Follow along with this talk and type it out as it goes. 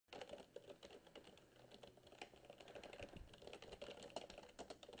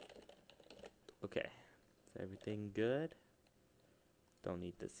Okay, is everything good? Don't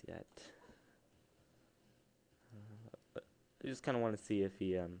need this yet. But I just kind of want to see if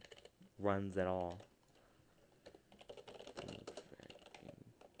he runs at all.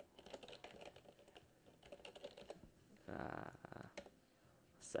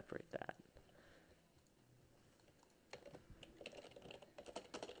 Separate that.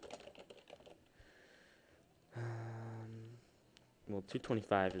 Well,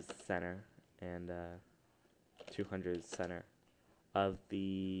 225 is the center, and 200 is center of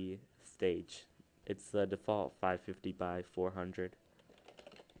the stage. It's the default 550 by 400.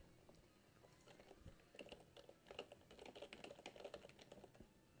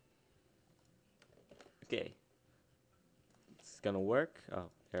 Okay, it's gonna work. Oh,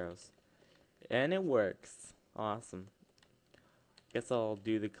 arrows, and it works. Awesome. Guess I'll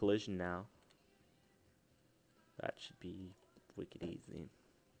do the collision now. That should be wicked easy.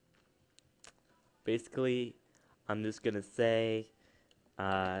 Basically, I'm just gonna say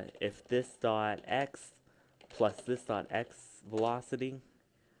if this dot x plus this dot x velocity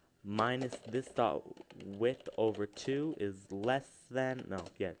minus this dot width over 2 is less than, no,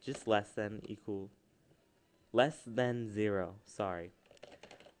 yeah, just less than, equal, less than 0, sorry,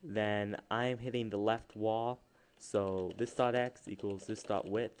 then I'm hitting the left wall. So this dot x equals this dot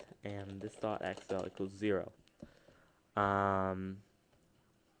width, and this dot x equals 0.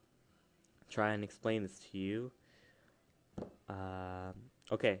 Try and explain this to you.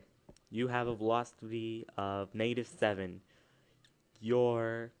 Okay, you have a velocity of -7.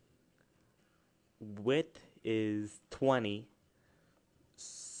 Your width is 20,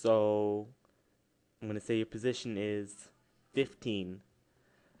 so I'm going to say your position is 15.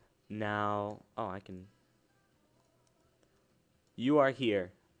 Now, you are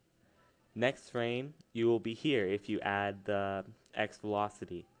here. Next frame, you will be here if you add the x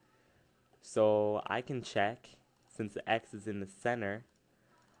velocity. So I can check, since the x is in the center,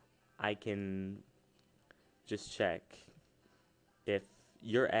 I can just check if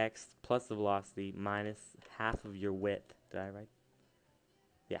your x plus the velocity minus half of your width, did I write?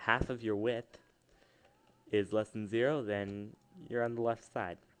 Yeah, half of your width is less than 0, then you're on the left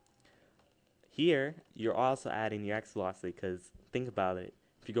side. Here, you're also adding your x velocity, because think about it.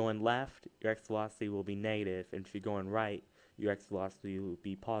 If you're going left, your x velocity will be negative, and if you're going right, your x velocity will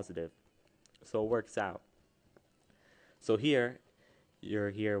be positive. So it works out. So here,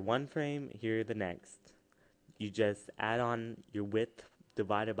 you're here one frame, here the next. You just add on your width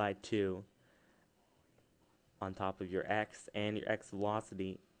divided by 2 on top of your x and your x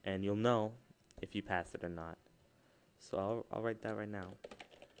velocity, and you'll know if you pass it or not. So I'll write that right now.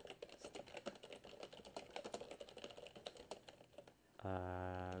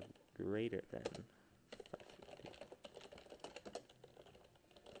 Greater than 550.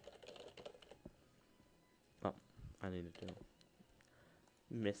 Oh, I need to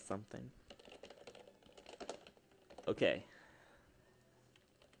miss something. Okay.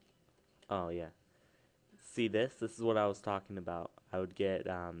 Oh yeah. See this? This is what I was talking about. I would get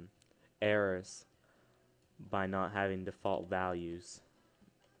errors by not having default values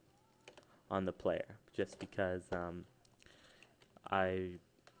on the player, just because I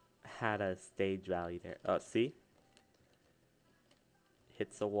had a stage value there. Oh, see?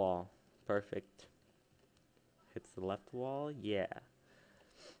 Hits the wall. Perfect. Hits the left wall? Yeah.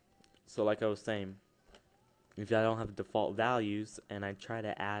 So like I was saying, if I don't have default values and I try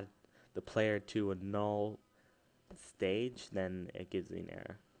to add the player to a null stage, then it gives me an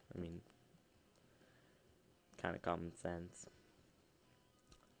error. I mean, kind of common sense.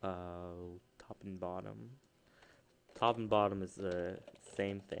 Top and bottom. Top and bottom is the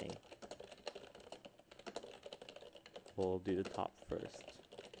same thing. We'll do the top first.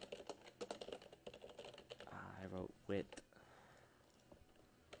 I wrote width.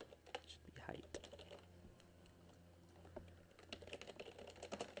 Should be height.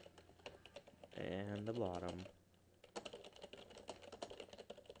 And the bottom.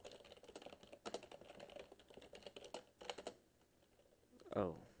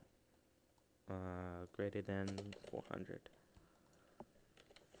 Oh. Greater than 400.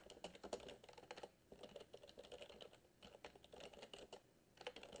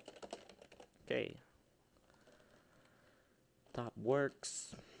 Okay. Top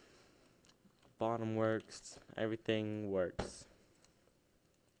works. Bottom works. Everything works.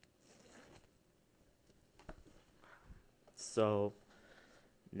 So,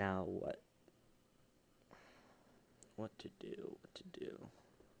 now what? What to do? What to do?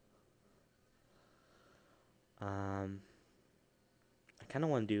 I kind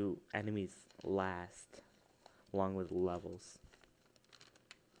of want to do enemies last, along with levels.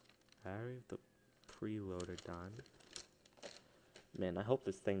 preloader done. Man, I hope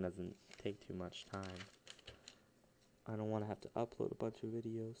this thing doesn't take too much time. I don't want to have to upload a bunch of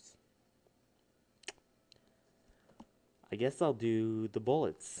videos. I guess I'll do the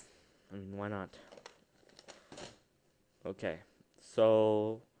bullets. I mean, why not? Okay,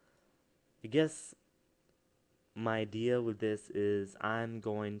 so I guess my idea with this is I'm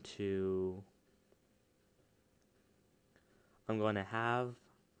going to have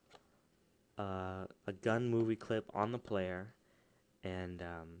a gun movie clip on the player, and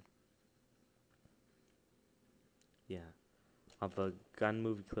yeah, I'll have a gun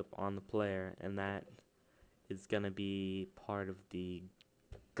movie clip on the player, and that is gonna be part of the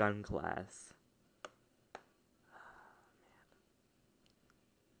gun class.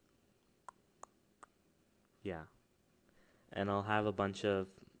 Yeah, and I'll have a bunch of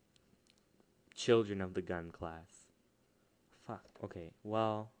children of the gun class. Fuck. Okay.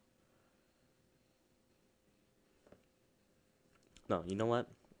 Well, no. You know what?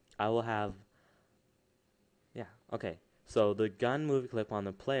 I will have. Yeah. Okay. So the gun movie clip on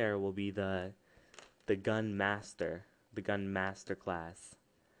the player will be the gun master, the gun master class,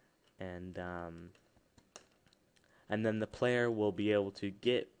 and then the player will be able to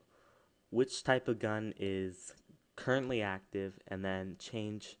get which type of gun is currently active, and then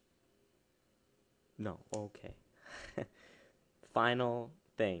change. No. Okay. Final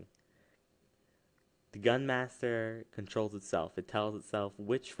thing. The gun master controls itself. It tells itself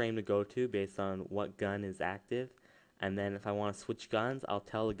which frame to go to based on what gun is active. And then if I want to switch guns, I'll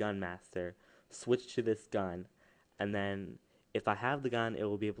tell the gun master, switch to this gun. And then if I have the gun, it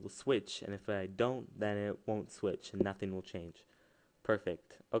will be able to switch. And if I don't, then it won't switch and nothing will change.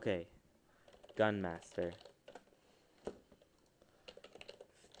 Perfect. Okay. Gun master.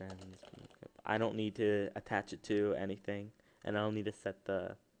 I don't need to attach it to anything. And I don't need to set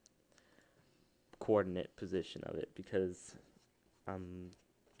the coordinate position of it because I'm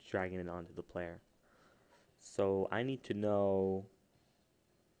dragging it onto the player. So I need to know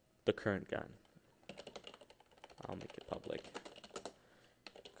the current gun. I'll make it public.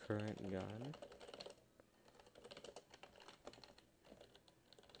 Current gun.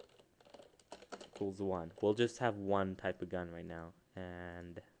 Equals 1. We'll just have one type of gun right now.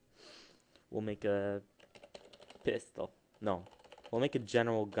 And we'll make a pistol. No. We'll make a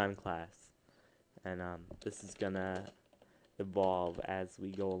general gun class. And this is gonna evolve as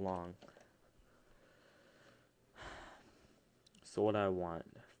we go along. So what I want.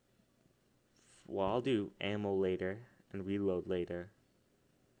 Well, I'll do ammo later and reload later.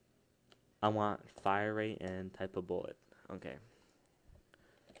 I want fire rate and type of bullet. Okay.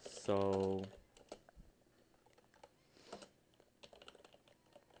 So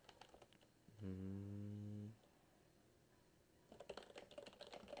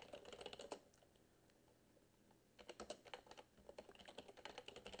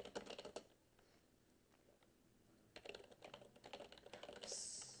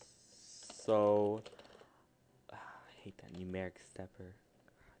I hate that numeric stepper.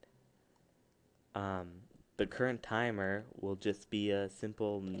 The current timer will just be a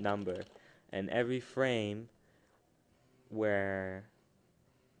simple number, and every frame where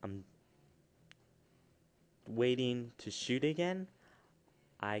I'm waiting to shoot again,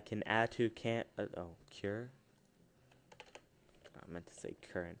 I can add to cure. I meant to say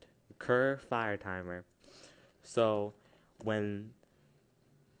current. Cur fire timer. So when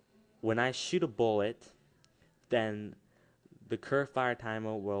I shoot a bullet, then the cur fire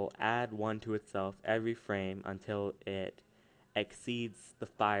timer will add 1 to itself every frame until it exceeds the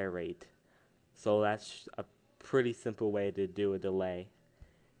fire rate. So that's a pretty simple way to do a delay.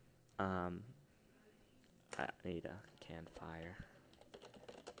 I need a canned fire.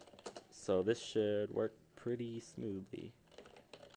 So this should work pretty smoothly.